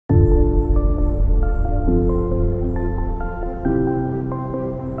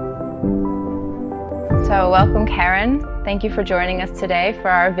So welcome, Karin. Thank you for joining us today for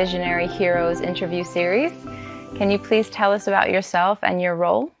our Visionary Heroes interview series. Can you please tell us about yourself and your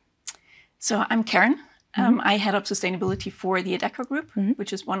role? So I'm Karin. I head up sustainability for the Adecco Group,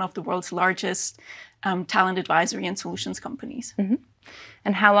 which is one of the world's largest talent advisory and solutions companies.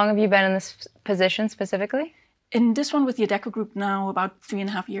 And how long have you been in this position specifically? In this one with the Adecco Group now about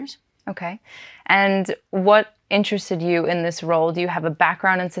 3.5 years. Okay. And what interested you in this role? Do you have a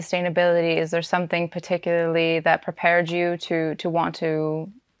background in sustainability? Is there something particularly that prepared you to want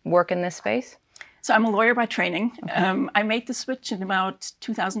to work in this space? So I'm a lawyer by training. Okay. I made the switch in about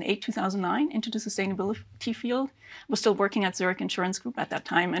 2008, 2009 into the sustainability field. I was still working at Zurich Insurance Group at that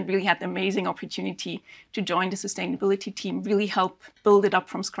time and really had the amazing opportunity to join the sustainability team, really help build it up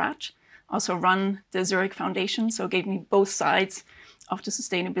from scratch. Also run the Zurich Foundation, so it gave me both sides of the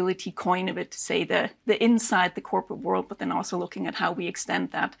sustainability coin of it, to say the inside the corporate world, but then also looking at how we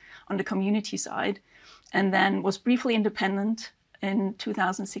extend that on the community side. And then was briefly independent in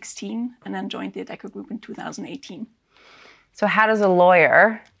 2016 and then joined the Adecco Group in 2018. So how does a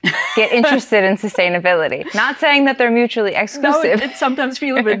lawyer get interested in sustainability? Not saying that they're mutually exclusive. No, it sometimes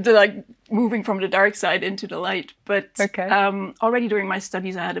feels a bit like moving from the dark side into the light. But already during my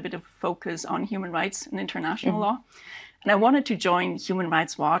studies, I had a bit of focus on human rights and international law. And I wanted to join Human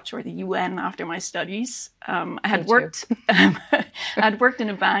Rights Watch or the UN after my studies. I had worked in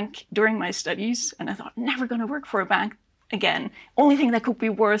a bank during my studies, and I thought, never going to work for a bank again. Only thing that could be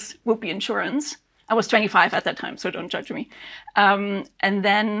worse would be insurance. I was 25 at that time, so don't judge me. And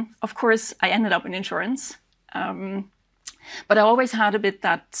then, of course, I ended up in insurance. But I always had a bit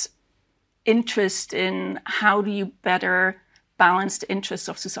that interest in how do you better balance the interests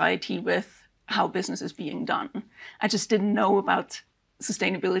of society with how business is being done. I just didn't know about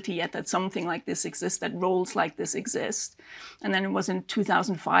sustainability yet, that something like this exists, that roles like this exist. And then it was in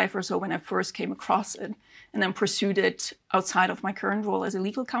 2005 or so when I first came across it and then pursued it outside of my current role as a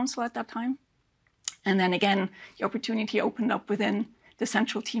legal counsel at that time. And then again, the opportunity opened up within the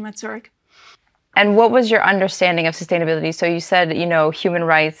central team at Zurich. And what was your understanding of sustainability? So you said, human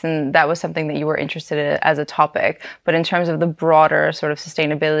rights, and that was something that you were interested in as a topic. But in terms of the broader sort of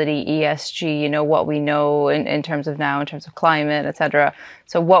sustainability, ESG, what we know in terms of climate, et cetera.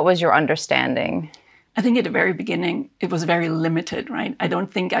 So what was your understanding? I think at the very beginning, it was very limited, right? I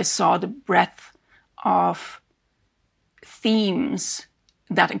don't think I saw the breadth of themes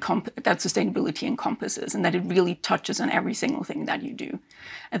that sustainability encompasses, and that it really touches on every single thing that you do.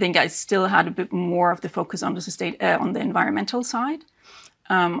 I think I still had a bit more of the focus on the environmental side,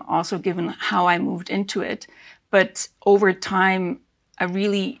 also given how I moved into it. But over time, I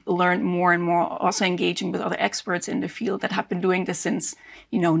really learned more and more, also engaging with other experts in the field that have been doing this since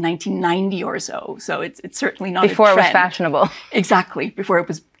 1990 or so. So it's certainly not before a trend. It was fashionable. Exactly, before it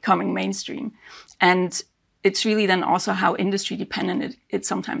was becoming mainstream. And it's really then also how industry dependent it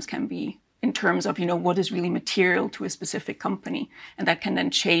sometimes can be in terms of, what is really material to a specific company. And that can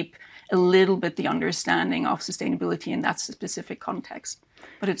then shape a little bit the understanding of sustainability in that specific context.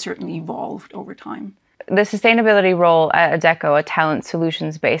 But it certainly evolved over time. The sustainability role at Adecco, a talent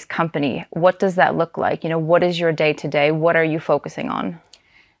solutions-based company, what does that look like? What is your day-to-day? What are you focusing on?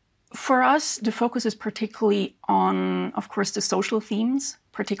 For us, the focus is particularly on, of course, the social themes,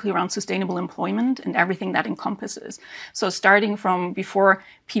 particularly around sustainable employment and everything that encompasses. So starting from before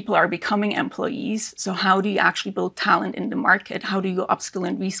people are becoming employees, so how do you actually build talent in the market? How do you upskill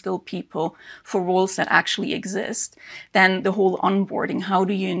and reskill people for roles that actually exist? Then the whole onboarding, how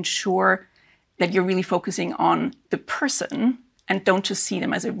do you ensure that you're really focusing on the person and don't just see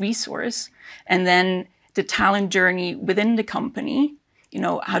them as a resource? And then the talent journey within the company,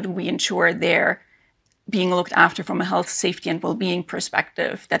 how do we ensure they're being looked after from a health, safety, and well-being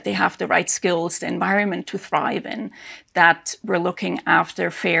perspective, that they have the right skills, the environment to thrive in, that we're looking after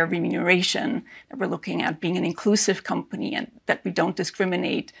fair remuneration, that we're looking at being an inclusive company, and that we don't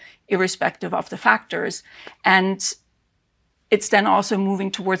discriminate irrespective of the factors. And it's then also moving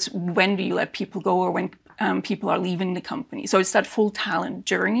towards when do you let people go or when people are leaving the company. So it's that full talent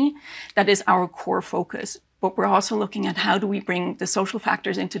journey that is our core focus. But we're also looking at how do we bring the social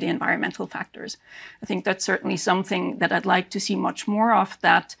factors into the environmental factors. I think that's certainly something that I'd like to see much more of,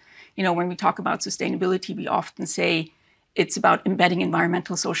 that, when we talk about sustainability, we often say it's about embedding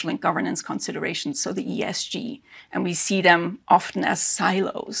environmental, social, and governance considerations, so the ESG. And we see them often as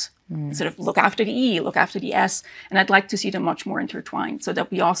silos. Sort of look after the E, look after the S. And I'd like to see them much more intertwined so that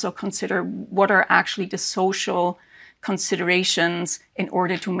we also consider what are actually the social considerations in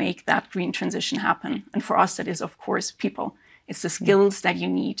order to make that green transition happen. And for us, that is, of course, people. It's the skills that you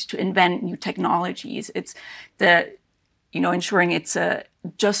need to invent new technologies. It's the ensuring it's a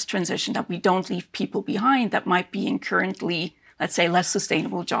just transition, that we don't leave people behind that might be in currently, let's say, less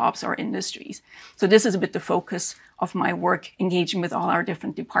sustainable jobs or industries. So this is a bit the focus of my work, engaging with all our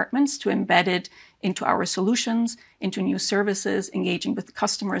different departments to embed it into our solutions, into new services, engaging with the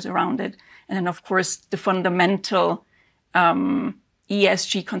customers around it. And then, of course, the fundamental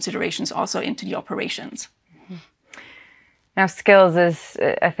ESG considerations also into the operations. Now, skills is,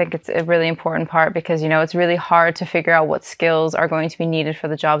 I think it's a really important part because, it's really hard to figure out what skills are going to be needed for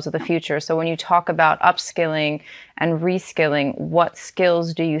the jobs of the future. So when you talk about upskilling and reskilling, what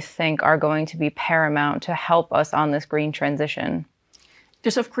skills do you think are going to be paramount to help us on this green transition?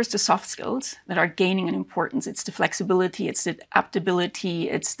 There's, of course, the soft skills that are gaining in importance. It's the flexibility, it's the adaptability,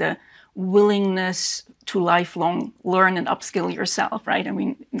 it's the willingness to lifelong learn and upskill yourself, right? I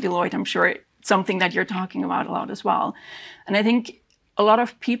mean, Deloitte, I'm sure, something that you're talking about a lot as well. And I think a lot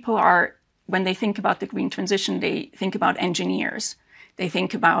of people are, when they think about the green transition, they think about engineers. They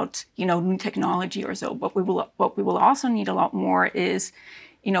think about, new technology or so. But what we will also need a lot more is,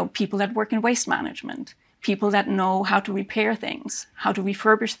 people that work in waste management, people that know how to repair things, how to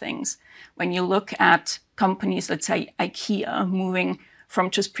refurbish things. When you look at companies, let's say IKEA, moving from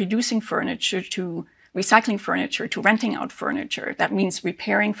just producing furniture to recycling furniture to renting out furniture. That means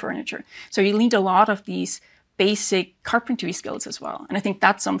repairing furniture. So you need a lot of these basic carpentry skills as well. And I think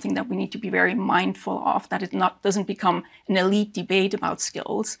that's something that we need to be very mindful of, that it doesn't become an elite debate about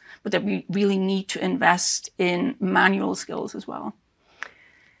skills, but that we really need to invest in manual skills as well.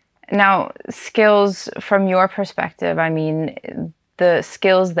 Now, skills from your perspective, I mean, the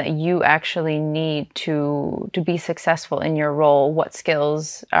skills that you actually need to be successful in your role, what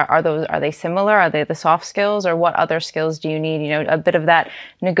skills are those? Are they similar? Are they the soft skills, or what other skills do you need? A bit of that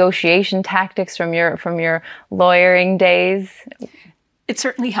negotiation tactics from your lawyering days. It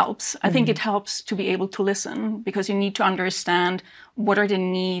certainly helps. I think it helps to be able to listen, because you need to understand what are the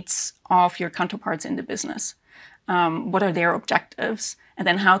needs of your counterparts in the business. What are their objectives? And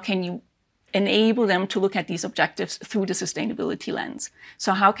then how can you enable them to look at these objectives through the sustainability lens?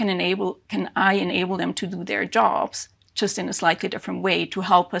 So how can I enable them to do their jobs just in a slightly different way to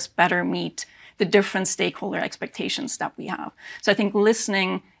help us better meet the different stakeholder expectations that we have? So I think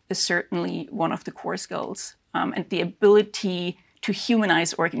listening is certainly one of the core skills, and the ability to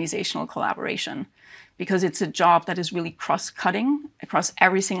humanize organizational collaboration, because it's a job that is really cross-cutting across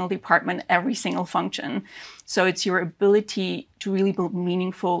every single department, every single function. So it's your ability to really build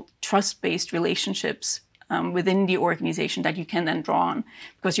meaningful, trust-based relationships within the organization that you can then draw on,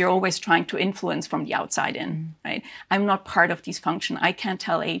 because you're always trying to influence from the outside in, right? I'm not part of this function. I can't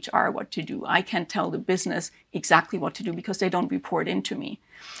tell HR what to do. I can't tell the business exactly what to do because they don't report into me.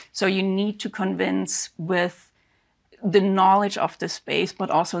 So you need to convince with the knowledge of the space,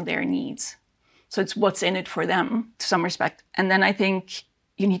 but also their needs. So it's what's in it for them to some respect. And then I think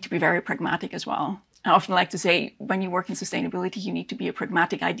you need to be very pragmatic as well. I often like to say, when you work in sustainability, you need to be a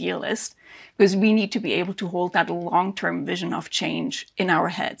pragmatic idealist, because we need to be able to hold that long-term vision of change in our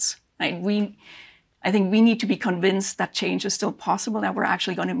heads. Right? I think we need to be convinced that change is still possible, that we're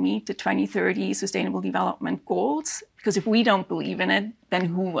actually going to meet the 2030 Sustainable Development Goals. Because if we don't believe in it, then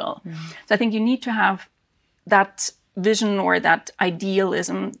who will? So I think you need to have that vision or that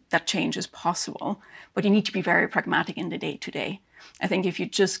idealism that change is possible, but you need to be very pragmatic in the day-to-day. I think if you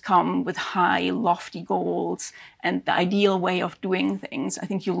just come with high, lofty goals and the ideal way of doing things, I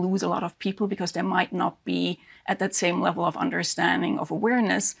think you lose a lot of people, because they might not be at that same level of understanding, of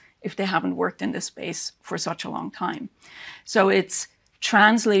awareness, if they haven't worked in this space for such a long time. So it's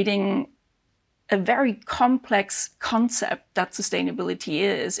translating a very complex concept that sustainability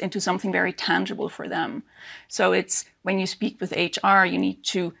is into something very tangible for them. So it's, when you speak with HR, you need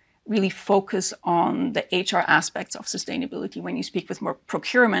to really focus on the HR aspects of sustainability. When you speak with more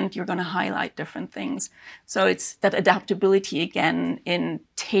procurement, you're going to highlight different things. So it's that adaptability again in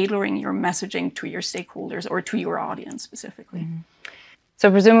tailoring your messaging to your stakeholders or to your audience specifically. So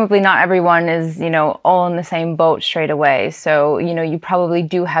presumably not everyone is, all in the same boat straight away. So, you probably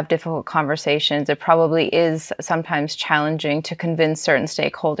do have difficult conversations. It probably is sometimes challenging to convince certain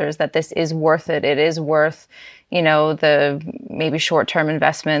stakeholders that this is worth it. It is worth, the maybe short-term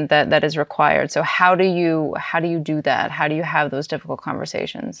investment that is required. So how do you do that? How do you have those difficult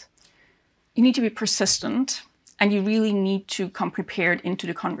conversations? You need to be persistent. And you really need to come prepared into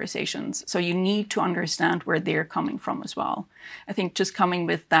the conversations. So you need to understand where they're coming from as well. I think just coming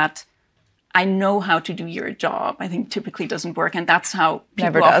with that, I know how to do your job, I think typically doesn't work. And that's how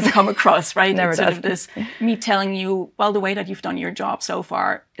people often come across, right? Never it's does. sort of this, me telling you, well, the way that you've done your job so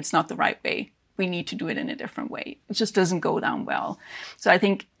far, it's not the right way. We need to do it in a different way. It just doesn't go down well. So I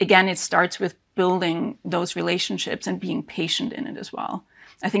think, again, it starts with building those relationships and being patient in it as well.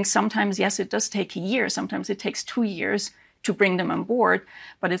 I think sometimes, yes, it does take a year. Sometimes it takes 2 years to bring them on board,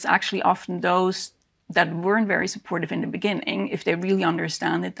 but it's actually often those that weren't very supportive in the beginning, if they really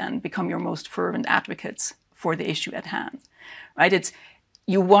understand it, then become your most fervent advocates for the issue at hand, right?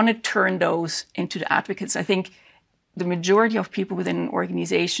 You want to turn those into the advocates. I think the majority of people within an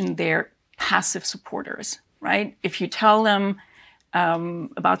organization, they're passive supporters, right? If you tell them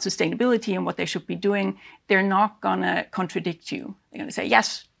about sustainability and what they should be doing, they're not going to contradict you. They're going to say, yes,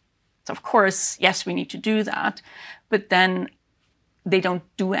 of course, yes, we need to do that. But then they don't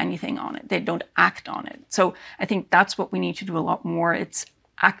do anything on it. They don't act on it. So I think that's what we need to do a lot more. It's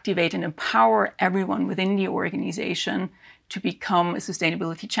activate and empower everyone within the organization to become a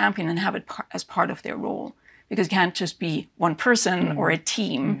sustainability champion and have it as part of their role. Because it can't just be one person or a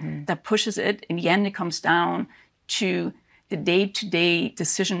team that pushes it. In the end, it comes down to the day-to-day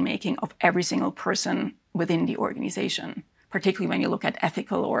decision-making of every single person within the organization, particularly when you look at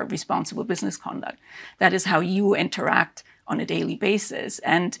ethical or responsible business conduct. That is how you interact on a daily basis.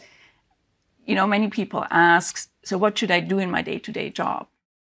 And, many people ask, so what should I do in my day-to-day job?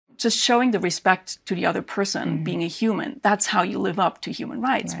 Just showing the respect to the other person, being a human, that's how you live up to human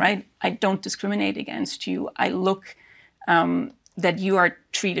rights, right? I don't discriminate against you. I look that you are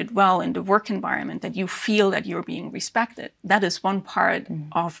treated well in the work environment, that you feel that you're being respected. That is one part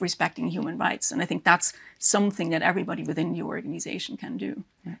of respecting human rights. And I think that's something that everybody within your organization can do.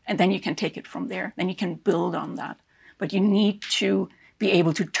 And then you can take it from there. Then you can build on that. But you need to be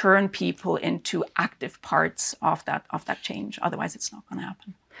able to turn people into active parts of that change. Otherwise, it's not going to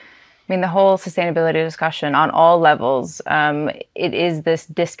happen. I mean, the whole sustainability discussion on all levels, it is this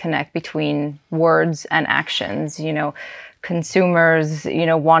disconnect between words and actions. Consumers,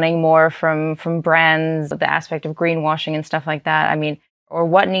 wanting more from brands, the aspect of greenwashing and stuff like that. I mean, or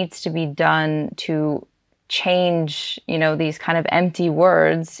what needs to be done to change, these kind of empty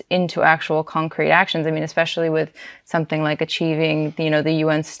words into actual concrete actions. I mean, especially with something like achieving, the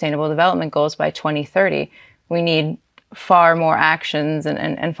UN Sustainable Development Goals by 2030, we need far more actions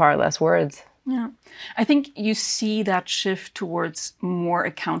and far less words. Yeah, I think you see that shift towards more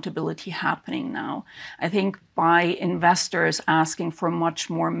accountability happening now. I think by investors asking for much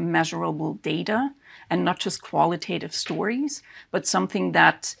more measurable data and not just qualitative stories, but something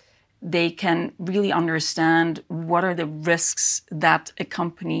that they can really understand what are the risks that a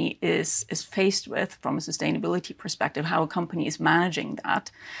company is faced with from a sustainability perspective, how a company is managing that,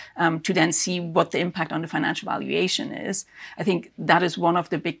 to then see what the impact on the financial valuation is. I think that is one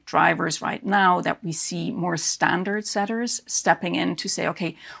of the big drivers right now, that we see more standard setters stepping in to say,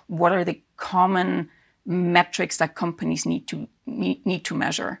 okay, what are the common metrics that companies need to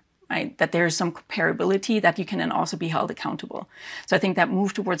measure? Right? That there is some comparability, that you can then also be held accountable. So I think that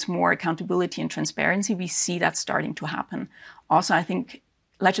move towards more accountability and transparency, we see that starting to happen. Also, I think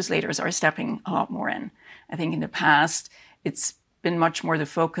legislators are stepping a lot more in. I think in the past, it's been much more the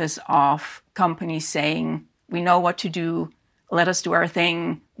focus of companies saying, we know what to do, let us do our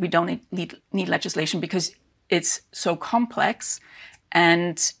thing. We don't need legislation because it's so complex.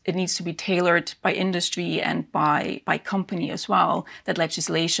 And it needs to be tailored by industry and by company as well, that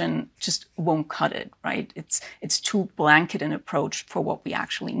legislation just won't cut it, right? It's too blanket an approach for what we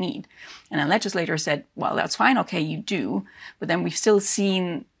actually need. And a legislator said, well, that's fine, okay, you do. But then we've still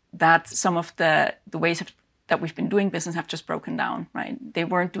seen that some of the ways that we've been doing business have just broken down, right? They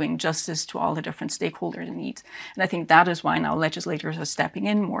weren't doing justice to all the different stakeholder needs. And I think that is why now legislators are stepping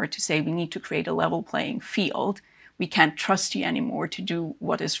in more to say we need to create a level playing field. We can't trust you anymore to do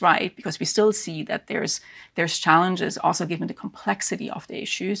what is right, because we still see that there's challenges, also given the complexity of the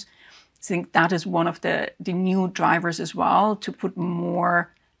issues. I think that is one of the new drivers as well, to put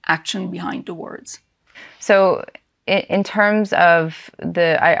more action behind the words. So in terms of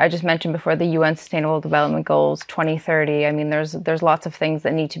I just mentioned before, the UN Sustainable Development Goals 2030, I mean, there's lots of things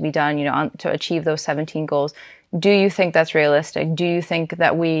that need to be done, to achieve those 17 goals. Do you think that's realistic? Do you think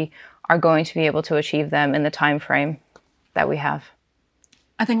that we are going to be able to achieve them in the time frame that we have?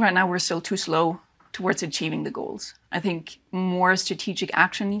 I think right now we're still too slow towards achieving the goals. I think more strategic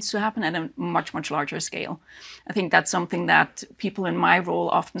action needs to happen at a much, much larger scale. I think that's something that people in my role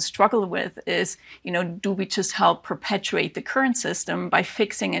often struggle with is, do we just help perpetuate the current system by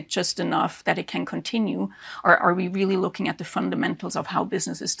fixing it just enough that it can continue? Or are we really looking at the fundamentals of how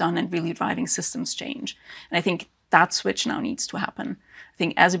business is done and really driving systems change? And I think that switch now needs to happen. I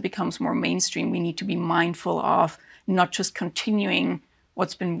think as it becomes more mainstream, we need to be mindful of not just continuing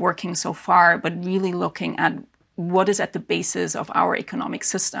what's been working so far, but really looking at what is at the basis of our economic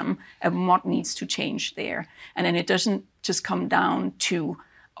system and what needs to change there. And then it doesn't just come down to,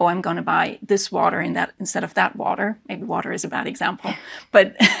 oh, I'm going to buy this water in that instead of that water. Maybe water is a bad example,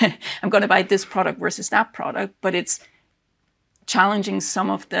 but I'm going to buy this product versus that product. But it's challenging some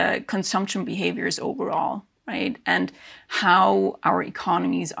of the consumption behaviors overall, right? And how our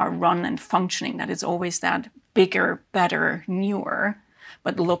economies are run and functioning. That is always that bigger, better, newer,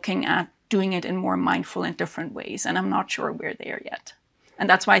 but looking at doing it in more mindful and different ways. And I'm not sure we're there yet. And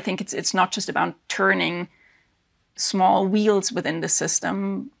that's why I think it's not just about turning small wheels within the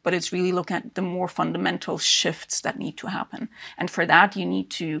system, but it's really looking at the more fundamental shifts that need to happen. And for that, you need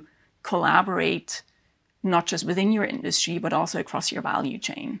to collaborate, not just within your industry, but also across your value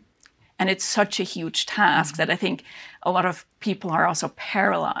chain. And it's such a huge task that I think a lot of people are also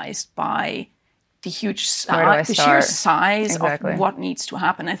paralyzed by the sheer size of what needs to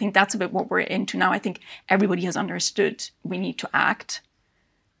happen. I think that's a bit what we're into now. I think everybody has understood we need to act.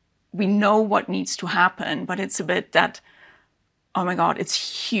 We know what needs to happen, but it's a bit that, oh my God,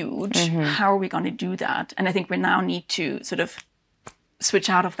 it's huge. How are we going to do that? And I think we now need to sort of switch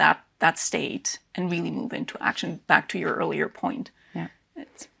out of that state and really move into action, back to your earlier point. Yeah.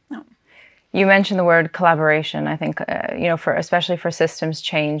 You mentioned the word collaboration. I think, especially for systems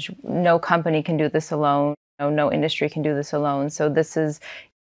change, no company can do this alone. No industry can do this alone. So this is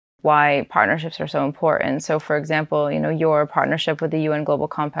why partnerships are so important. So for example, your partnership with the UN Global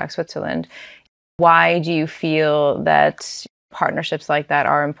Compact Switzerland, why do you feel that partnerships like that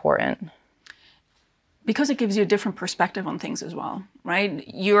are important? Because it gives you a different perspective on things as well, right?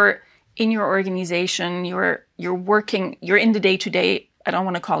 You're in your organization, you're working, you're in the day-to-day, I don't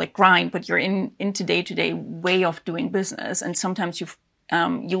want to call it grind, but you're into day-to-day way of doing business. And sometimes you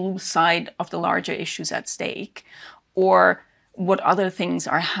lose sight of the larger issues at stake or what other things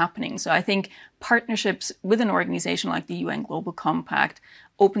are happening. So I think partnerships with an organization like the UN Global Compact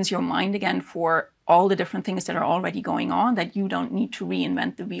opens your mind again for all the different things that are already going on, that you don't need to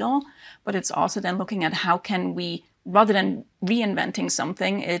reinvent the wheel. But it's also then looking at how can we, rather than reinventing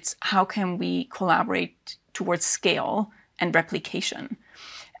something, it's how can we collaborate towards scale and replication.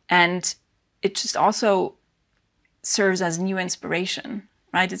 And it just also serves as new inspiration,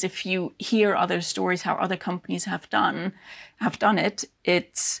 right? As if you hear other stories, how other companies have done it,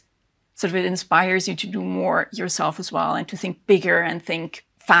 it's sort of, it inspires you to do more yourself as well and to think bigger and think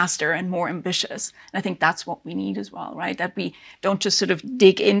faster and more ambitious. And I think that's what we need as well, right? That we don't just sort of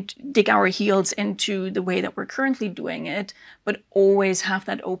dig our heels into the way that we're currently doing it, but always have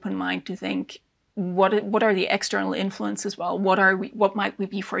that open mind to think, what are the external influences as well? What might we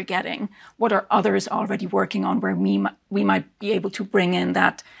be forgetting? What are others already working on where we might be able to bring in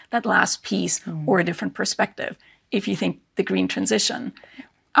that last piece or a different perspective? If you think the green transition,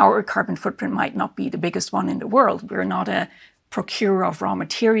 our carbon footprint might not be the biggest one in the world. We're not a procurer of raw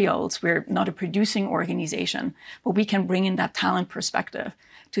materials. We're not a producing organization, but we can bring in that talent perspective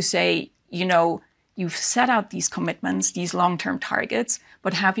to say, you've set out these commitments, these long-term targets,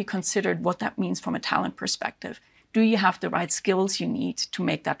 but have you considered what that means from a talent perspective? Do you have the right skills you need to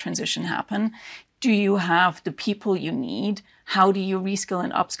make that transition happen? Do you have the people you need? How do you reskill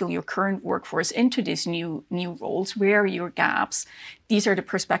and upskill your current workforce into these new roles? Where are your gaps? These are the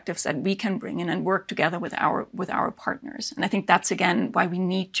perspectives that we can bring in and work together with our partners. And I think that's, again, why we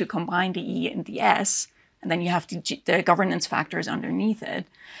need to combine the E and the S, and then you have the governance factors underneath it,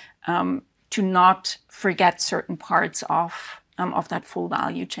 to not forget certain parts of that full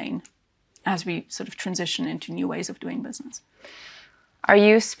value chain as we sort of transition into new ways of doing business. Are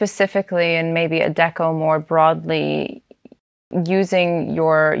you specifically, and maybe Adecco more broadly, using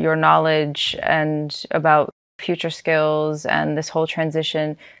your knowledge and about future skills and this whole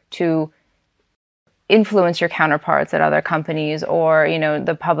transition to influence your counterparts at other companies or,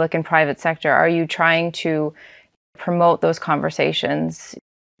 the public and private sector? Are you trying to promote those conversations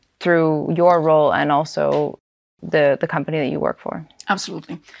through your role and also the company that you work for?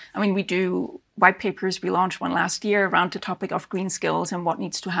 Absolutely. I mean, we do white papers. We launched one last year around the topic of green skills and what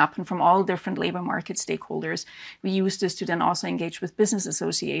needs to happen from all different labor market stakeholders. We use this to then also engage with business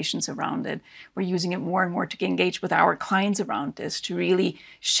associations around it. We're using it more and more to engage with our clients around this, to really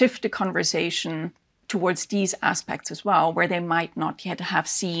shift the conversation towards these aspects as well, where they might not yet have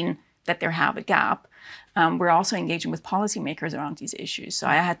seen that they have a gap. We're also engaging with policymakers around these issues. So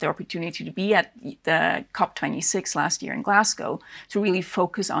I had the opportunity to be at the COP26 last year in Glasgow to really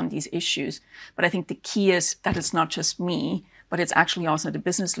focus on these issues. But I think the key is that it's not just me, but it's actually also the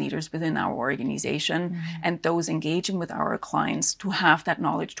business leaders within our organization and those engaging with our clients to have that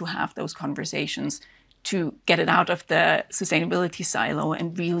knowledge, to have those conversations, to get it out of the sustainability silo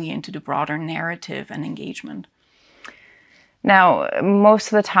and really into the broader narrative and engagement. Now, most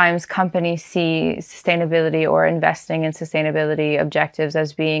of the times companies see sustainability or investing in sustainability objectives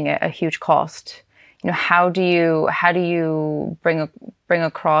as being a huge cost. How do you bring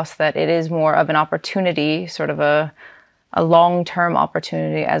across that it is more of an opportunity, sort of a long-term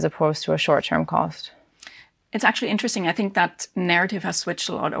opportunity as opposed to a short-term cost? It's actually interesting. I think that narrative has switched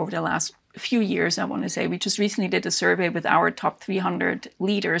a lot over the last few years, I want to say. We just recently did a survey with our top 300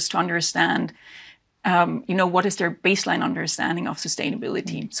 leaders to understand what is their baseline understanding of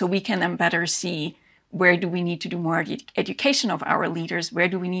sustainability? So we can then better see where do we need to do more education of our leaders? Where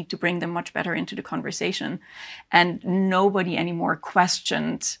do we need to bring them much better into the conversation? And nobody anymore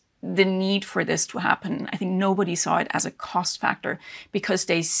questioned the need for this to happen. I think nobody saw it as a cost factor because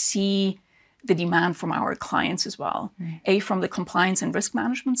they see the demand from our clients as well. From the compliance and risk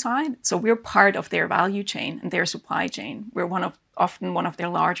management side. So we're part of their value chain and their supply chain. We're often one of their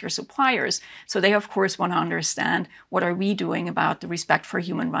larger suppliers. So they, of course, want to understand what are we doing about the respect for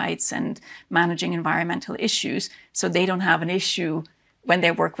human rights and managing environmental issues so they don't have an issue when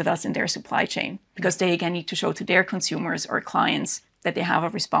they work with us in their supply chain, because they, again, need to show to their consumers or clients that they have a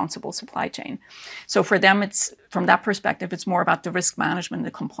responsible supply chain. So for them, it's from that perspective, it's more about the risk management,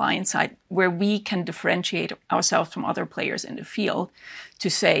 the compliance side, where we can differentiate ourselves from other players in the field to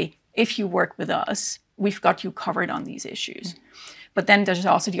say, if you work with us, we've got you covered on these issues. But then there's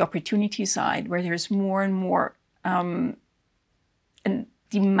also the opportunity side where there's more and more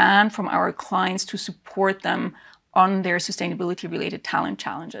demand from our clients to support them on their sustainability-related talent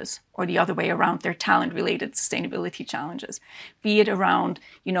challenges, or the other way around, their talent-related sustainability challenges, be it around,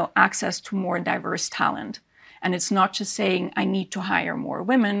 access to more diverse talent. And it's not just saying, I need to hire more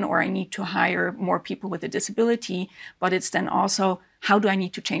women or I need to hire more people with a disability, but it's then also, how do I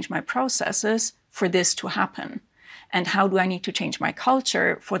need to change my processes for this to happen? And how do I need to change my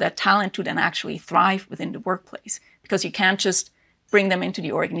culture for that talent to then actually thrive within the workplace? Because you can't just bring them into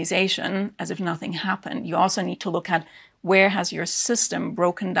the organization as if nothing happened. You also need to look at where has your system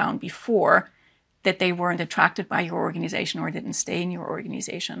broken down before that they weren't attracted by your organization or didn't stay in your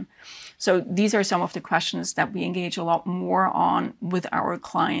organization. So these are some of the questions that we engage a lot more on with our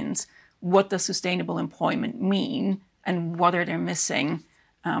clients. What does sustainable employment mean and what are they missing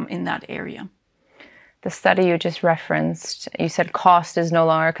in that area? The study you just referenced, you said cost is no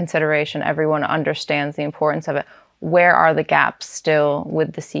longer a consideration. Everyone understands the importance of it. Where are the gaps still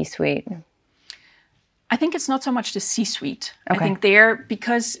with the C-suite? I think it's not so much the C-suite. Okay. I think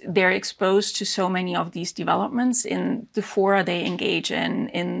because they're exposed to so many of these developments in the fora they engage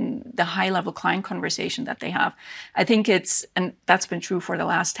in the high-level client conversation that they have. I think and that's been true for the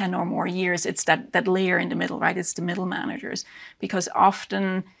last 10 or more years, it's that layer in the middle, right? It's the middle managers. Because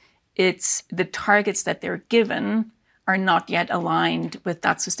often it's the targets that they're given are not yet aligned with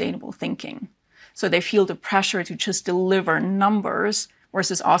that sustainable thinking. So they feel the pressure to just deliver numbers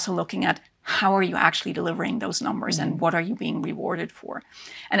versus also looking at how are you actually delivering those numbers and what are you being rewarded for.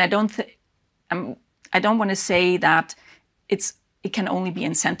 And I don't want to say that it can only be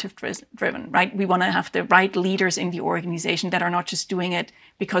incentive driven, right? We want to have the right leaders in the organization that are not just doing it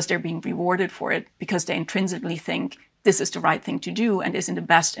because they're being rewarded for it, because they intrinsically think this is the right thing to do and is in the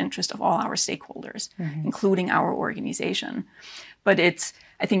best interest of all our stakeholders, including our organization. But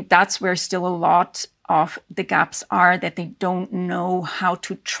I think that's where still a lot of the gaps are, that they don't know how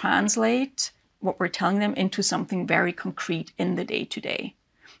to translate what we're telling them into something very concrete in the day-to-day.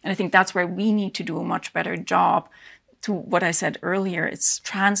 And I think that's where we need to do a much better job to what I said earlier. It's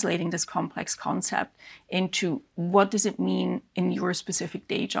translating this complex concept into what does it mean in your specific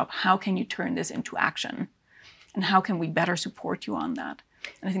day job? How can you turn this into action? And how can we better support you on that?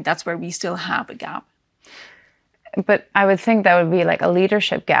 And I think that's where we still have a gap. But I would think that would be like a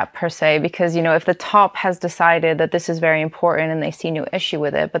leadership gap per se, because, if the top has decided that this is very important and they see no issue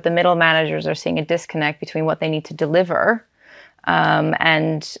with it, but the middle managers are seeing a disconnect between what they need to deliver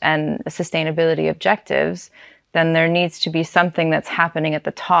and sustainability objectives, then there needs to be something that's happening at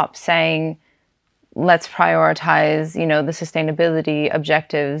the top saying, let's prioritize, the sustainability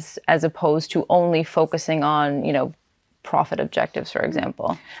objectives as opposed to only focusing on, profit objectives, for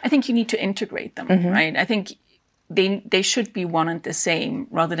example. I think you need to integrate them, right? I think they should be one and the same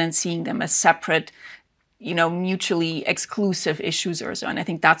rather than seeing them as separate, mutually exclusive issues or so. And I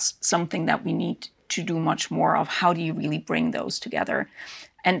think that's something that we need to do much more of. How do you really bring those together?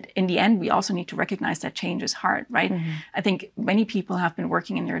 And in the end, we also need to recognize that change is hard, right? I think many people have been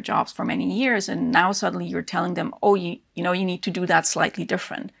working in their jobs for many years, and now suddenly you're telling them, oh, you need to do that slightly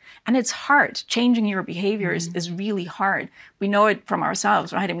different. And it's hard. Changing your behaviors is really hard. We know it from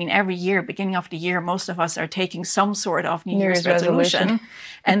ourselves, right? I mean, every year, beginning of the year, most of us are taking some sort of New Year's resolution.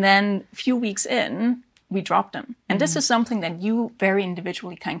 And then a few weeks in, we drop them. And this is something that you very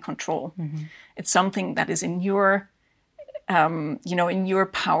individually can control. It's something that is in your, in your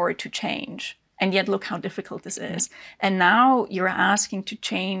power to change. And yet look how difficult this is. And now you're asking to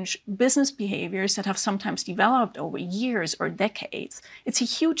change business behaviors that have sometimes developed over years or decades. It's a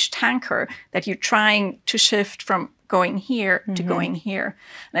huge tanker that you're trying to shift from going here to going here.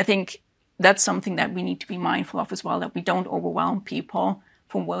 And I think that's something that we need to be mindful of as well, that we don't overwhelm people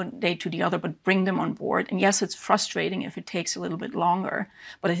from one day to the other, but bring them on board. And yes, it's frustrating if it takes a little bit longer,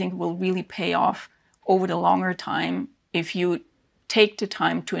 but I think it will really pay off over the longer time if you take the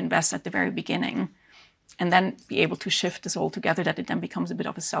time to invest at the very beginning and then be able to shift this all together, that it then becomes a bit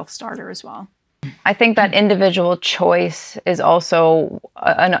of a self-starter as well. I think that individual choice is also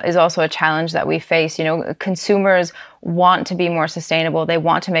a challenge that we face. Consumers want to be more sustainable. They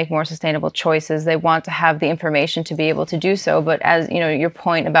want to make more sustainable choices. They want to have the information to be able to do so. But as your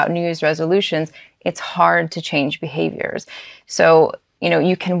point about New Year's resolutions, it's hard to change behaviors. So,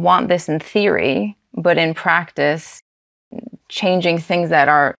 you can want this in theory, but in practice, changing things that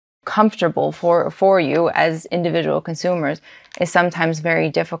are comfortable for you as individual consumers is sometimes very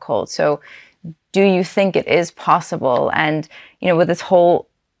difficult. So do you think it is possible? And, with this whole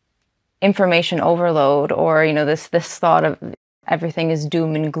information overload or, this thought of everything is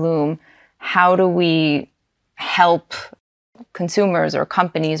doom and gloom, how do we help consumers or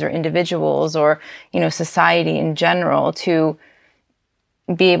companies or individuals or, society in general to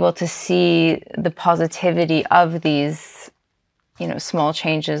be able to see the positivity of these small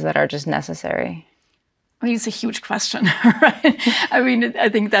changes that are just necessary? I mean, it's a huge question, right? I mean, I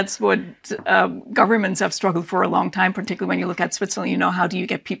think that's what governments have struggled for a long time, particularly when you look at Switzerland. How do you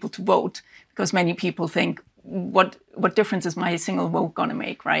get people to vote? Because many people think, what difference is my single vote going to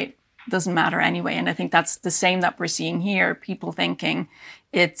make, right? Doesn't matter anyway. And I think that's the same that we're seeing here. People thinking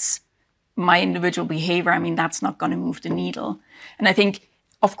it's my individual behavior. I mean, that's not going to move the needle. And I think,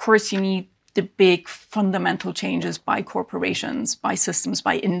 of course, you need the big fundamental changes by corporations, by systems,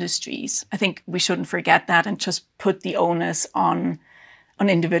 by industries. I think we shouldn't forget that and just put the onus on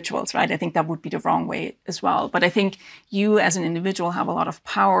individuals, right? I think that would be the wrong way as well. But I think you as an individual have a lot of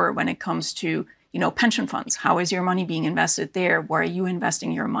power when it comes to, pension funds. How is your money being invested there? Where are you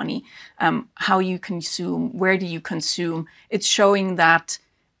investing your money? How you consume? Where do you consume? It's showing that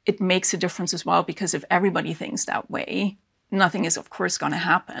it makes a difference as well, because if everybody thinks that way, nothing is, of course, going to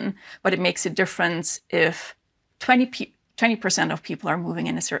happen, but it makes a difference if 20% of people are moving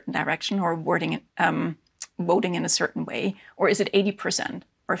in a certain direction or voting in a certain way, or is it 80%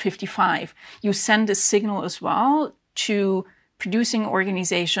 or 55%? You send a signal as well to producing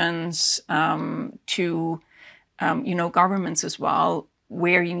organizations, to governments as well,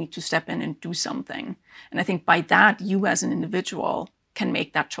 where you need to step in and do something. And I think by that, you as an individual can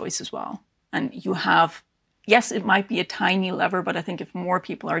make that choice as well. And you have, yes, it might be a tiny lever, but I think if more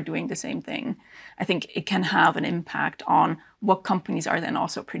people are doing the same thing, I think it can have an impact on what companies are then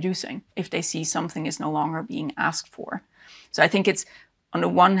also producing if they see something is no longer being asked for. So I think it's, on the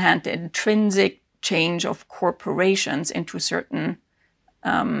one hand, the intrinsic change of corporations into a certain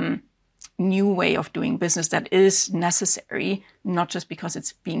new way of doing business that is necessary, not just because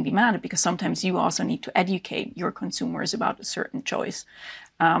it's being demanded, because sometimes you also need to educate your consumers about a certain choice.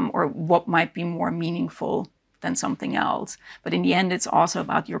 Or what might be more meaningful than something else. But in the end, it's also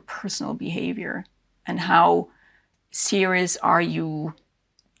about your personal behavior and how serious are you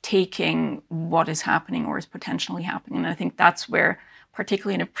taking what is happening or is potentially happening. And I think that's where,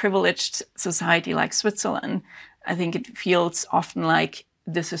 particularly in a privileged society like Switzerland, I think it feels often like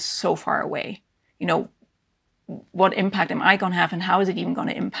this is so far away. What impact am I going to have, and how is it even going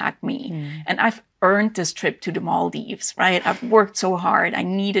to impact me? And I've earned this trip to the Maldives, right? I've worked so hard. I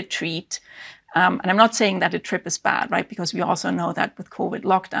need a treat. And I'm not saying that a trip is bad, right? Because we also know that with COVID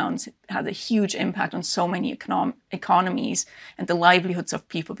lockdowns, it had a huge impact on so many economies and the livelihoods of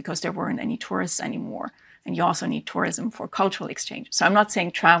people, because there weren't any tourists anymore. And you also need tourism for cultural exchange. So I'm not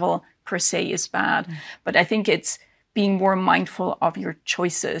saying travel per se is bad, but I think it's being more mindful of your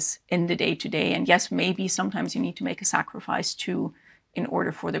choices in the day-to-day. And yes, maybe sometimes you need to make a sacrifice too in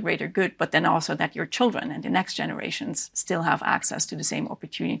order for the greater good, but then also that your children and the next generations still have access to the same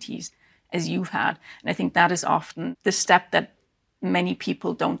opportunities as you've had. And I think that is often the step that many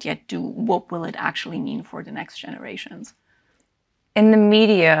people don't yet do. What will it actually mean for the next generations? In the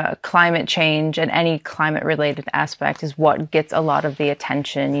media, climate change and any climate-related aspect is what gets a lot of the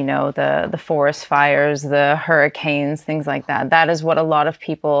attention, the forest fires, the hurricanes, things like that. That is what a lot of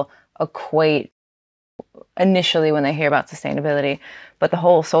people equate initially when they hear about sustainability. But the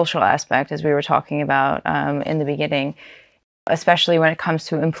whole social aspect, as we were talking about in the beginning, especially when it comes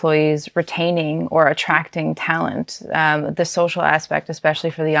to employees retaining or attracting talent. The social aspect, especially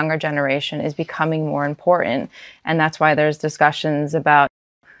for the younger generation, is becoming more important. And that's why there's discussions about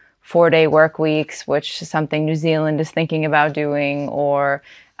 4-day work weeks, which is something New Zealand is thinking about doing, or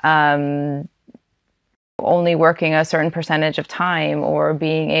only working a certain percentage of time, or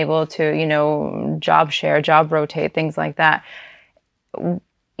being able to, job share, job rotate, things like that.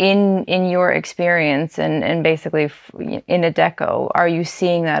 In your experience and basically in Adecco, are you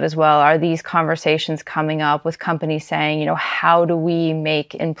seeing that as well? Are these conversations coming up with companies saying, how do we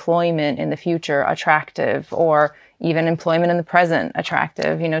make employment in the future attractive, or even employment in the present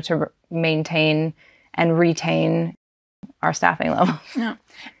attractive, to maintain and retain our staffing levels? Yeah.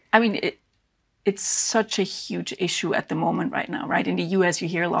 I mean, it's such a huge issue at the moment right now, right? In the US, you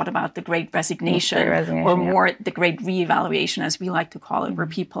hear a lot about the great resignation, or more the great reevaluation, as we like to call it, where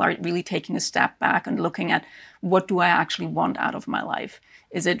people are really taking a step back and looking at, what do I actually want out of my life?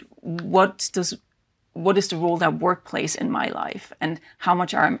 Is it, what is the role that work plays in my life, and how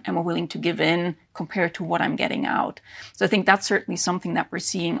much am I willing to give in compared to what I'm getting out? So I think that's certainly something that we're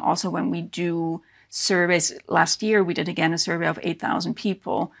seeing also when we do surveys. Last year, we did again a survey of 8,000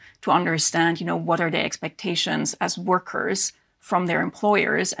 people to understand, what are their expectations as workers from their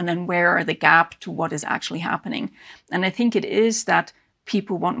employers, and then where are the gap to what is actually happening. And I think it is that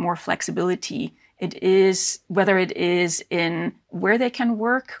people want more flexibility. It is, whether it is in where they can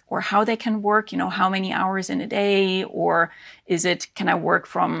work or how they can work, how many hours in a day, or is it, can I work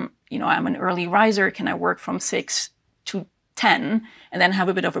from, I'm an early riser, can I work from 6 to 10 and then have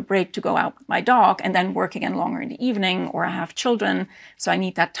a bit of a break to go out with my dog and then work again longer in the evening, or I have children, so I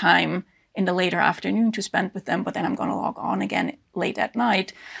need that time in the later afternoon to spend with them, but then I'm going to log on again late at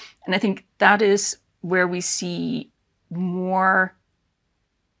night. And I think that is where we see more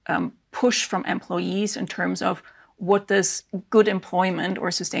push from employees in terms of what does good employment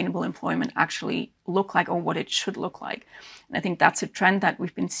or sustainable employment actually look like, or what it should look like. And I think that's a trend that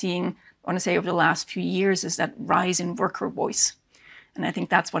we've been seeing, I want to say, over the last few years, is that rise in worker voice. And I think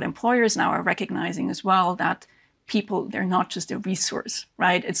that's what employers now are recognizing as well, that people, they're not just a resource,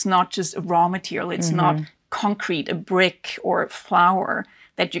 right? It's not just a raw material. It's not concrete, a brick or flour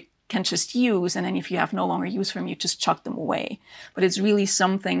that you can just use, and then if you have no longer use for them, you just chuck them away. But it's really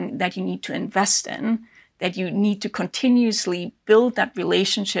something that you need to invest in, that you need to continuously build that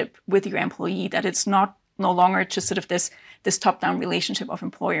relationship with your employee, that it's no longer just sort of this top-down relationship of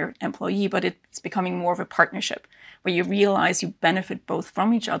employer-employee, but it's becoming more of a partnership where you realize you benefit both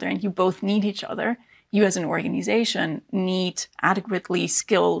from each other and you both need each other. You as an organization need adequately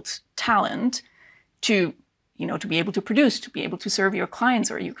skilled talent to be able to produce, to be able to serve your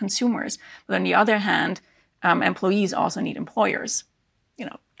clients or your consumers. But on the other hand, employees also need employers,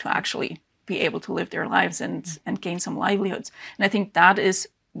 to actually be able to live their lives and gain some livelihoods. And I think that is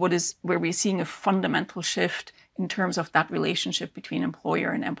where we're seeing a fundamental shift in terms of that relationship between employer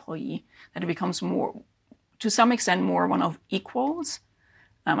and employee, that it becomes more, to some extent, more one of equals.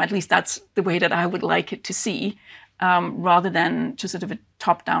 At least that's the way that I would like it to see, rather than just sort of a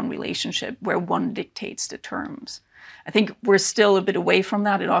top-down relationship where one dictates the terms. I think we're still a bit away from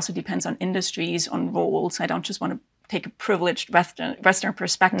that. It also depends on industries, on roles. I don't just want to take a privileged Western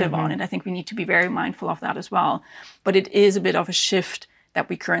perspective on it. I think we need to be very mindful of that as well. But it is a bit of a shift that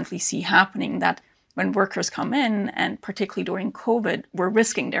we currently see happening, that when workers come in, and particularly during COVID, were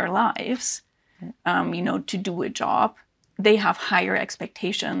risking their lives, to do a job, they have higher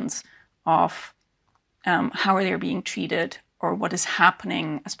expectations of how are they being treated, or what is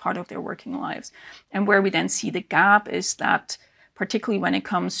happening as part of their working lives. And where we then see the gap is that, particularly when it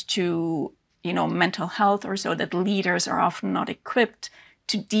comes to, mental health or so, that leaders are often not equipped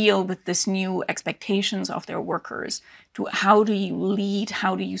to deal with this new expectations of their workers. To how do you lead,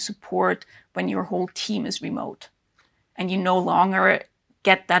 how do you support when your whole team is remote and you no longer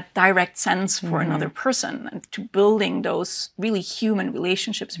get that direct sense for another person, and to building those really human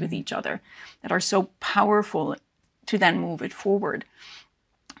relationships with each other that are so powerful to then move it forward.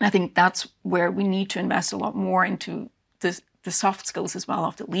 And I think that's where we need to invest a lot more into the soft skills as well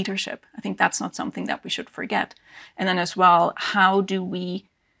of the leadership. I think that's not something that we should forget. And then as well, how do we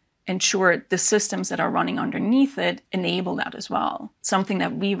ensure the systems that are running underneath it enable that as well? Something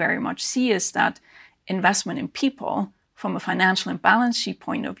that we very much see is that investment in people from a financial and balance sheet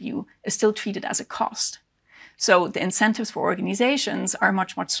point of view is still treated as a cost. So the incentives for organizations are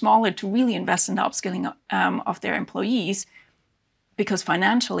much, much smaller to really invest in the upskilling of their employees, because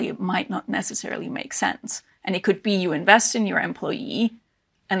financially it might not necessarily make sense. And it could be you invest in your employee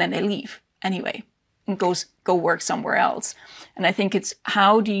and then they leave anyway. and go work somewhere else. And I think it's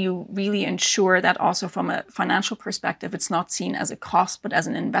how do you really ensure that also from a financial perspective, it's not seen as a cost, but as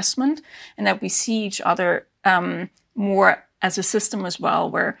an investment, and that we see each other more as a system as well,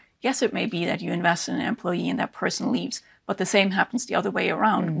 where yes, it may be that you invest in an employee and that person leaves, but the same happens the other way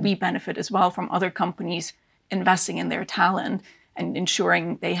around. We benefit as well from other companies investing in their talent and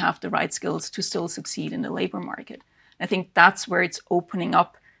ensuring they have the right skills to still succeed in the labor market. I think that's where it's opening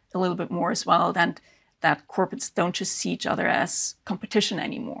up a little bit more as well, that corporates don't just see each other as competition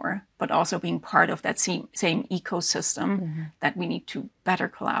anymore, but also being part of that same ecosystem that we need to better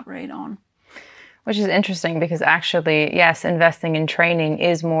collaborate on. Which is interesting because actually, yes, investing in training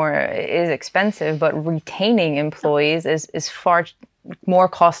is expensive, but retaining employees is far more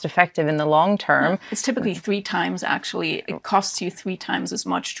cost effective in the long term. It's typically 3 times actually. It costs you 3 times as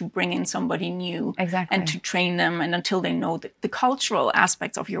much to bring in somebody new and to train them, and until they know the cultural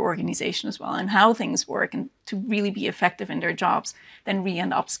aspects of your organization as well and how things work, and to really be effective in their jobs, then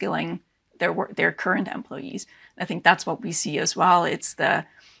re-end upskilling their current employees. And I think that's what we see as well. It's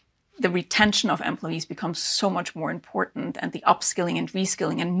the retention of employees becomes so much more important, and the upskilling and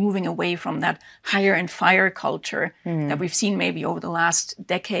reskilling and moving away from that hire and fire culture that we've seen maybe over the last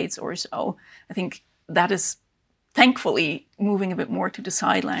decades or so. I think that is thankfully moving a bit more to the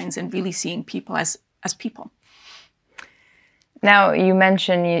sidelines and really seeing people as people. Now, you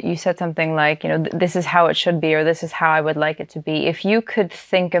mentioned, you said something like, this is how it should be, or this is how I would like it to be. If you could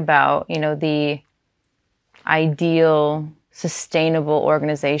think about, the ideal sustainable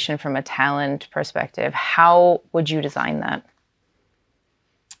organization from a talent perspective, how would you design that?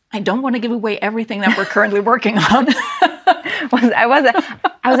 I don't want to give away everything that we're currently working on. I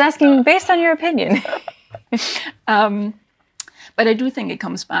was asking based on your opinion. But I do think it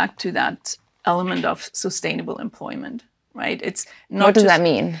comes back to that element of sustainable employment, right? It's not what does that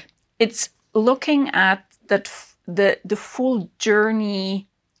mean? It's looking at the full journey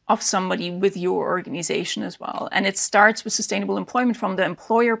of somebody with your organization as well. And it starts with sustainable employment from the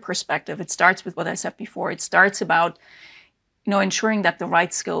employer perspective. It starts with what I said before. It starts about, ensuring that the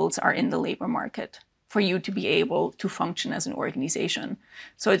right skills are in the labor market for you to be able to function as an organization.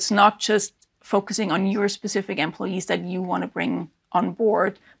 So it's not just focusing on your specific employees that you want to bring on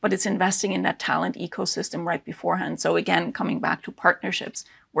board, but it's investing in that talent ecosystem right beforehand. So again, coming back to partnerships,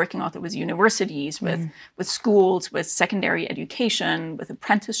 working also with universities, with schools, with secondary education, with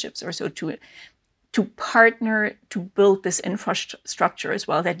apprenticeships or so, to partner to build this infrastructure as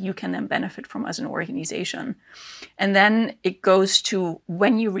well that you can then benefit from as an organization. And then it goes to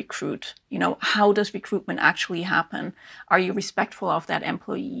when you recruit, how does recruitment actually happen? Are you respectful of that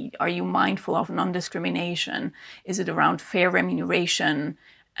employee? Are you mindful of non-discrimination? Is it around fair remuneration?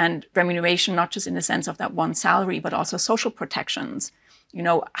 And remuneration, not just in the sense of that one salary, but also social protections.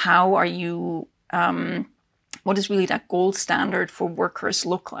 How are you, what is really that gold standard for workers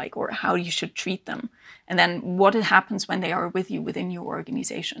look like, or how you should treat them? And then what happens when they are with you within your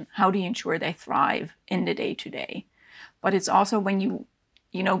organization? How do you ensure they thrive in the day-to-day? But it's also when you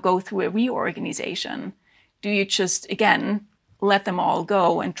go through a reorganization, do you just, again, let them all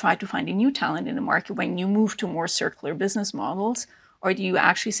go and try to find a new talent in the market when you move to more circular business models? Or do you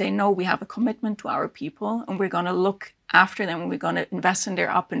actually say, no, we have a commitment to our people and we're going to look after them and we're going to invest in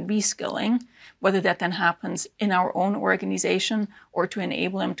their up and reskilling, whether that then happens in our own organization or to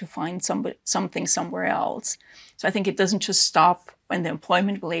enable them to find something somewhere else. So I think it doesn't just stop when the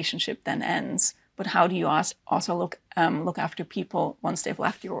employment relationship then ends, but how do you also look after people once they've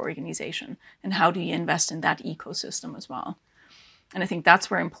left your organization? And how do you invest in that ecosystem as well? And I think that's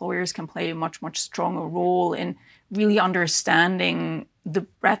where employers can play a much, much stronger role in really understanding the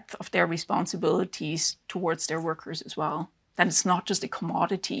breadth of their responsibilities towards their workers as well. That it's not just a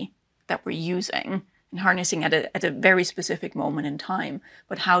commodity that we're using and harnessing at a very specific moment in time,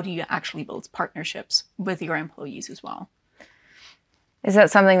 but how do you actually build partnerships with your employees as well? Is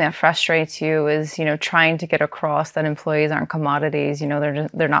that something that frustrates you, is, trying to get across that employees aren't commodities,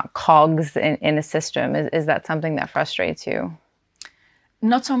 they're not cogs in a system? Is that something that frustrates you?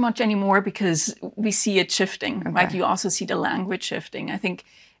 Not so much anymore, because we see it shifting, right? You also see the language shifting. I think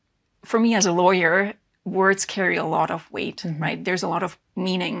for me as a lawyer, words carry a lot of weight, right? There's a lot of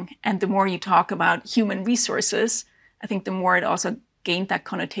meaning. And the more you talk about human resources, I think the more it also gained that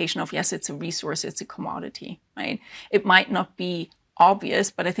connotation of, yes, it's a resource, it's a commodity, right? It might not be obvious,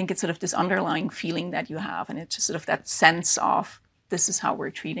 but I think it's sort of this underlying feeling that you have. And it's just sort of that sense of, this is how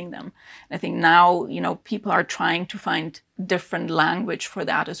we're treating them. And I think now, people are trying to find different language for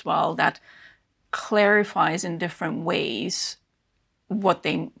that as well, that clarifies in different ways what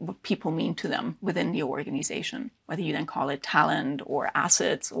people mean to them within the organization, whether you then call it talent or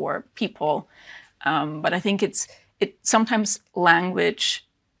assets or people. But I think sometimes language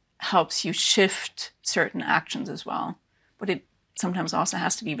helps you shift certain actions as well. But it sometimes also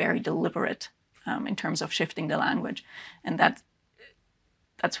has to be very deliberate in terms of shifting the language. And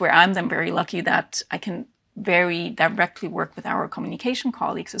that's where I'm then very lucky that I can very directly work with our communication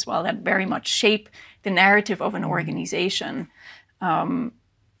colleagues as well, that very much shape the narrative of an organization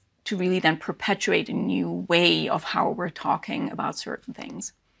to really then perpetuate a new way of how we're talking about certain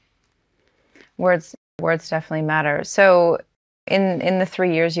things. Words definitely matter. So in the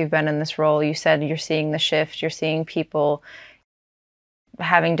 3 years you've been in this role, you said you're seeing the shift, you're seeing people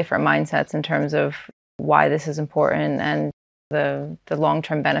having different mindsets in terms of why this is important and the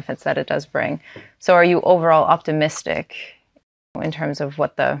long-term benefits that it does bring. So are you overall optimistic in terms of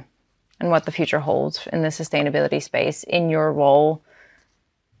what the future holds in the sustainability space, in your role,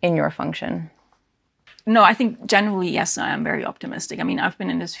 in your function? No, I think generally, yes, I am very optimistic. I mean, I've been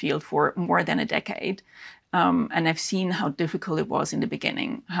in this field for more than a decade, and I've seen how difficult it was in the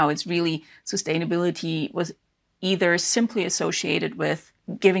beginning, how it's really, sustainability was either simply associated with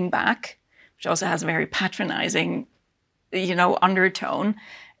giving back, which also has a very patronizing, undertone.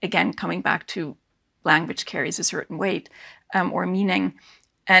 Again, coming back to language carries a certain weight or meaning.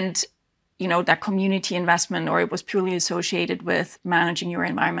 And that community investment, or it was purely associated with managing your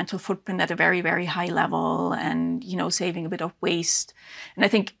environmental footprint at a very, very high level and, saving a bit of waste. And I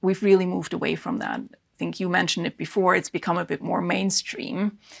think we've really moved away from that. I think you mentioned it before, it's become a bit more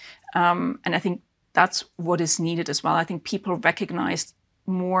mainstream. And I think that's what is needed as well. I think people recognize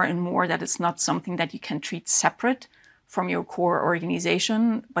more and more that it's not something that you can treat separate from your core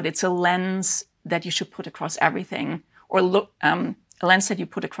organization, but it's a lens that you should put across everything, or a lens that you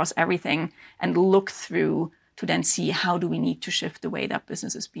put across everything and look through to then see how do we need to shift the way that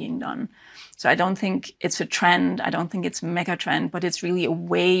business is being done. So I don't think it's a trend. I don't think it's a mega trend, but it's really a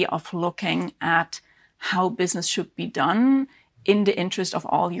way of looking at how business should be done in the interest of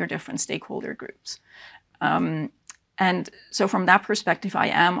all your different stakeholder groups. And so from that perspective, I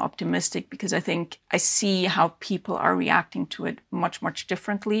am optimistic because I think I see how people are reacting to it much, much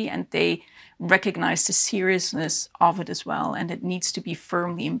differently, and they recognize the seriousness of it as well. And it needs to be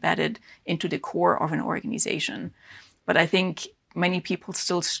firmly embedded into the core of an organization. But I think many people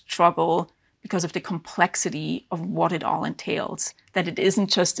still struggle because of the complexity of what it all entails, that it isn't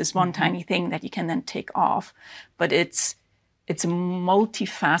just this one tiny thing that you can then take off, but it's a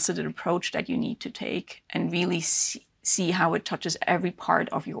multifaceted approach that you need to take and really see how it touches every part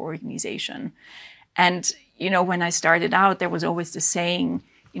of your organization. And, when I started out, there was always the saying,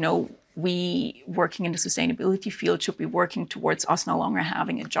 we working in the sustainability field should be working towards us no longer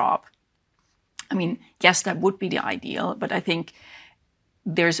having a job. I mean, yes, that would be the ideal, but I think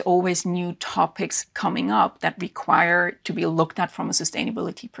there's always new topics coming up that require to be looked at from a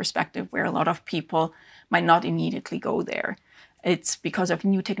sustainability perspective, where a lot of people might not immediately go there. It's because of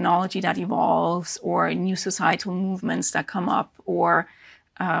new technology that evolves, or new societal movements that come up, or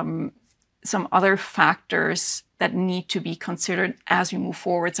some other factors that need to be considered as we move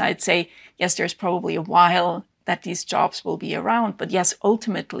forward. So I'd say, yes, there's probably a while that these jobs will be around, but yes,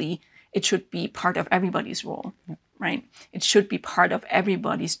 ultimately, it should be part of everybody's role, right? It should be part of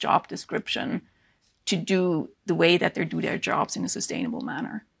everybody's job description to do the way that they do their jobs in a sustainable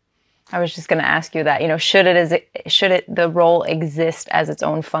manner. I was just going to ask you that, should the role exist as its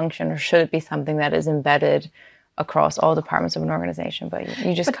own function, or should it be something that is embedded across all departments of an organization? But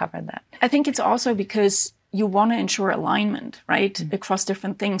you just covered that. I think it's also because you want to ensure alignment, right, across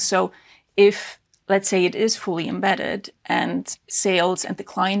different things. So if, let's say, it is fully embedded and sales and the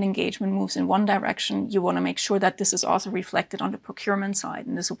client engagement moves in one direction, you want to make sure that this is also reflected on the procurement side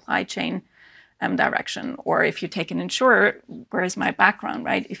and the supply chain direction. Or if you take an insurer, where is my background,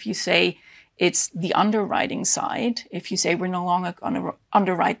 right? If you say it's the underwriting side, if you say we're no longer going to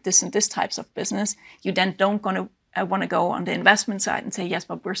underwrite this and this types of business, you then don't want to go on the investment side and say, yes,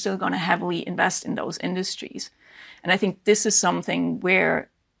 but we're still going to heavily invest in those industries. And I think this is something where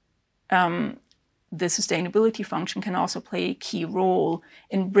the sustainability function can also play a key role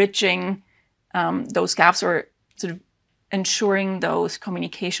in bridging those gaps, or sort of ensuring those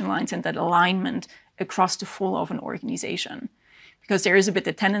communication lines and that alignment across the full of an organization. Because there is a bit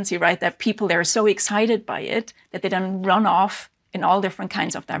the tendency, right, that people, they're so excited by it that they then run off in all different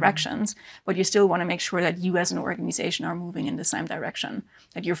kinds of directions, but you still want to make sure that you as an organization are moving in the same direction,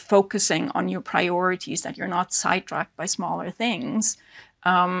 that you're focusing on your priorities, that you're not sidetracked by smaller things,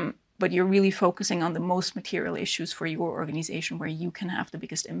 but you're really focusing on the most material issues for your organization where you can have the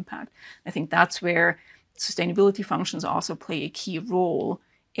biggest impact. I think that's where sustainability functions also play a key role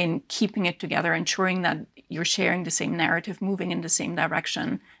in keeping it together, ensuring that you're sharing the same narrative, moving in the same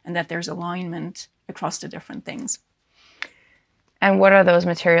direction, and that there's alignment across the different things. And what are those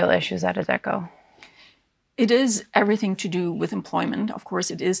material issues at Adecco? It is everything to do with employment. Of course,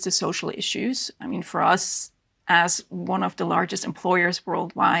 it is the social issues. I mean, for us, as one of the largest employers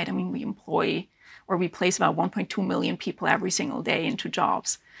worldwide, I mean, we employ or we place about 1.2 million people every single day into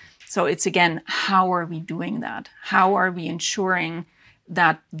jobs. So it's, again, how are we doing that? How are we ensuring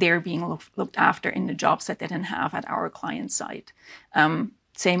that they're being looked after in the jobs that they then have at our client site?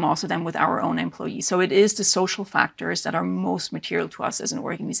 Same also then with our own employees. So it is the social factors that are most material to us as an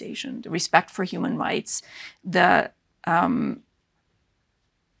organization: the respect for human rights, the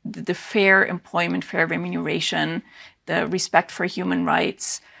fair employment, fair remuneration, the respect for human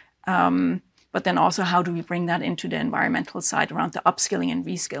rights, but then also how do we bring that into the environmental side around the upskilling and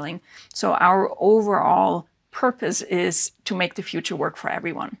reskilling. So our overall purpose is to make the future work for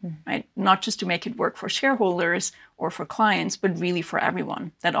everyone, right? Not just to make it work for shareholders or for clients, but really for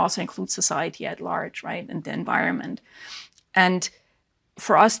everyone. That also includes society at large, right? And the environment. And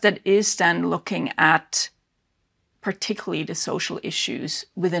for us, that is then looking at particularly the social issues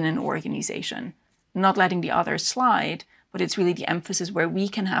within an organization, not letting the others slide, but it's really the emphasis where we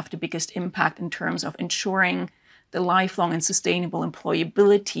can have the biggest impact in terms of ensuring the lifelong and sustainable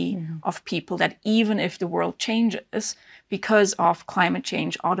employability of people, that even if the world changes because of climate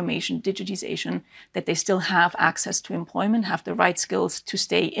change, automation, digitization, that they still have access to employment, have the right skills to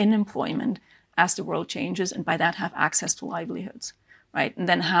stay in employment as the world changes, and by that have access to livelihoods, right? And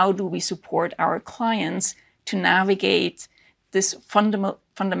then how do we support our clients to navigate this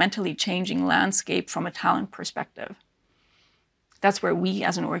fundamentally changing landscape from a talent perspective? That's where we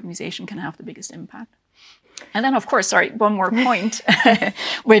as an organization can have the biggest impact. And then, of course, sorry, one more point,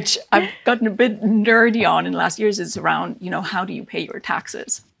 which I've gotten a bit nerdy on in the last years, is around, how do you pay your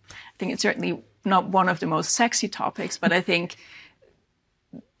taxes? I think it's certainly not one of the most sexy topics, but I think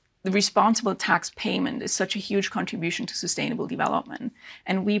the responsible tax payment is such a huge contribution to sustainable development.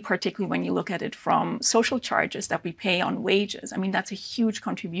 And we, particularly when you look at it from social charges that we pay on wages, I mean, that's a huge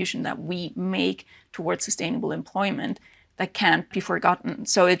contribution that we make towards sustainable employment that can't be forgotten.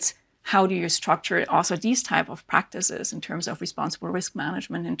 So it's, how do you structure also these type of practices in terms of responsible risk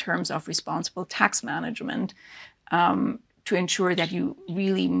management, in terms of responsible tax management, to ensure that you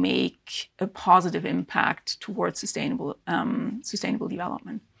really make a positive impact towards sustainable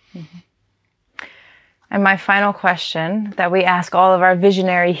development. Mm-hmm. And my final question that we ask all of our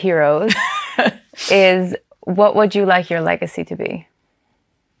visionary heroes is, what would you like your legacy to be?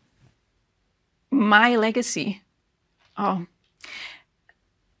 My legacy? Oh,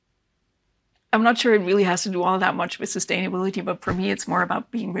 I'm not sure it really has to do all that much with sustainability, but for me, it's more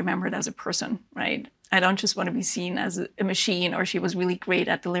about being remembered as a person, right? I don't just want to be seen as a machine, or she was really great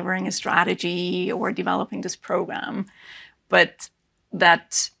at delivering a strategy or developing this program, but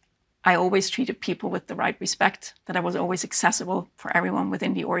that I always treated people with the right respect, that I was always accessible for everyone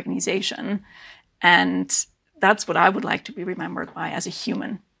within the organization. And that's what I would like to be remembered by as a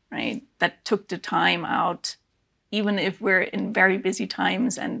human, right? That took the time out, even if we're in very busy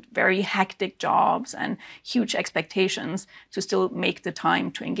times and very hectic jobs and huge expectations, to still make the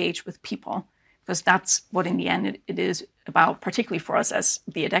time to engage with people. Because that's what in the end it is about, particularly for us as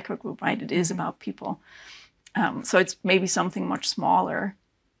the Adecco Group, right? It is about people. So it's maybe something much smaller,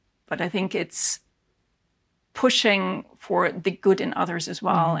 but I think it's pushing for the good in others as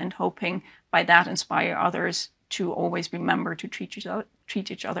well, and hoping by that inspire others to always remember to treat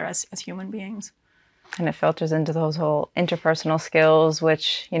each other as human beings. And it filters into those whole interpersonal skills,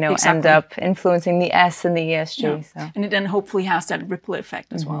 which, Exactly. end up influencing the S and the ESG. Yeah. So. And it then hopefully has that ripple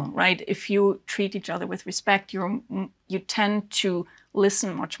effect as well, right? If you treat each other with respect, you tend to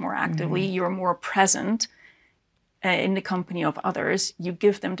listen much more actively. You're more present in the company of others. You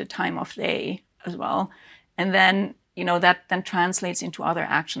give them the time of day as well. And then, that then translates into other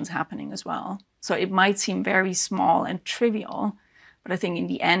actions happening as well. So it might seem very small and trivial, but I think in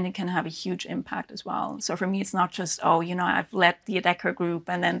the end, it can have a huge impact as well. So for me, it's not just, I've led the Adecco Group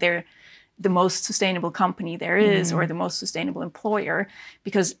and then they're the most sustainable company there is, or the most sustainable employer,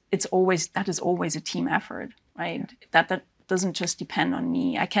 because that is always a team effort, right? Yeah. That doesn't just depend on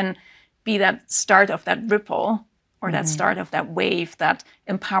me. I can be that start of that ripple, or that start of that wave that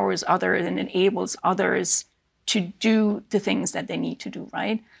empowers others and enables others to do the things that they need to do,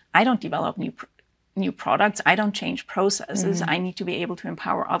 right? I don't develop new products. I don't change processes. I need to be able to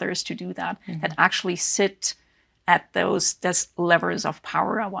empower others to do that, that actually sit at those levers of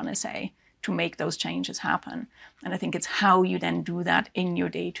power, I want to say, to make those changes happen. And I think it's how you then do that in your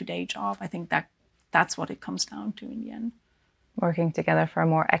day-to-day job. I think that's what it comes down to in the end. Working together for a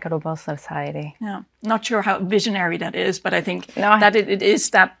more equitable society. Yeah, not sure how visionary that is, but I think that it is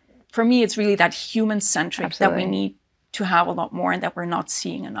that, for me, it's really that human-centric that we need to have a lot more and that we're not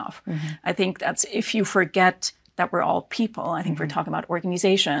seeing enough. I think that's, if you forget that we're all people, I think we're talking about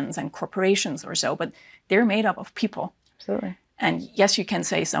organizations and corporations or so, but they're made up of people. Absolutely. And yes, you can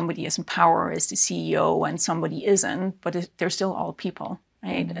say somebody is in power as the CEO and somebody isn't, but they're still all people.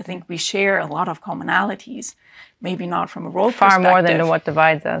 Right? I think we share a lot of commonalities, maybe not from a role perspective. Far more than what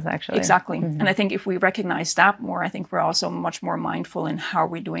divides us, actually. Exactly. And I think if we recognize that more, I think we're also much more mindful in how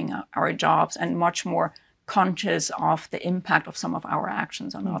we're doing our jobs and much more conscious of the impact of some of our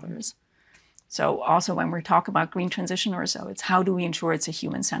actions on others. So also when we talk about green transition or so, it's how do we ensure it's a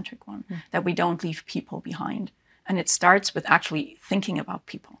human-centric one, that we don't leave people behind. And it starts with actually thinking about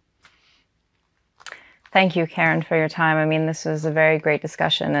people. Thank you, Karin, for your time. I mean, this was a very great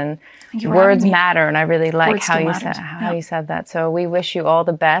discussion, and words matter, and I really like how you said that. So we wish you all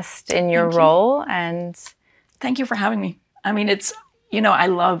the best in your role, and thank you for having me. I mean, it's, I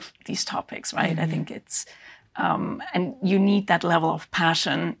love these topics, right? I think it's, and you need that level of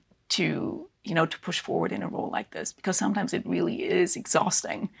passion to push forward in a role like this, because sometimes it really is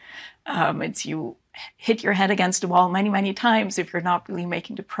exhausting. It's you hit your head against the wall many, many times if you're not really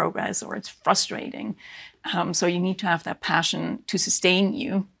making the progress, or it's frustrating. So you need to have that passion to sustain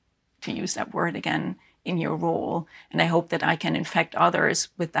you, to use that word again, in your role. And I hope that I can infect others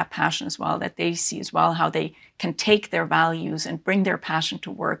with that passion as well, that they see as well how they can take their values and bring their passion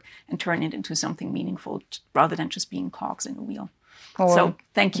to work and turn it into something meaningful rather than just being cogs in a wheel. So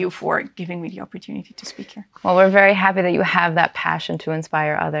thank you for giving me the opportunity to speak here. Well, we're very happy that you have that passion to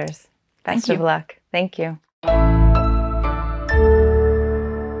inspire others. Best of luck. Thank you.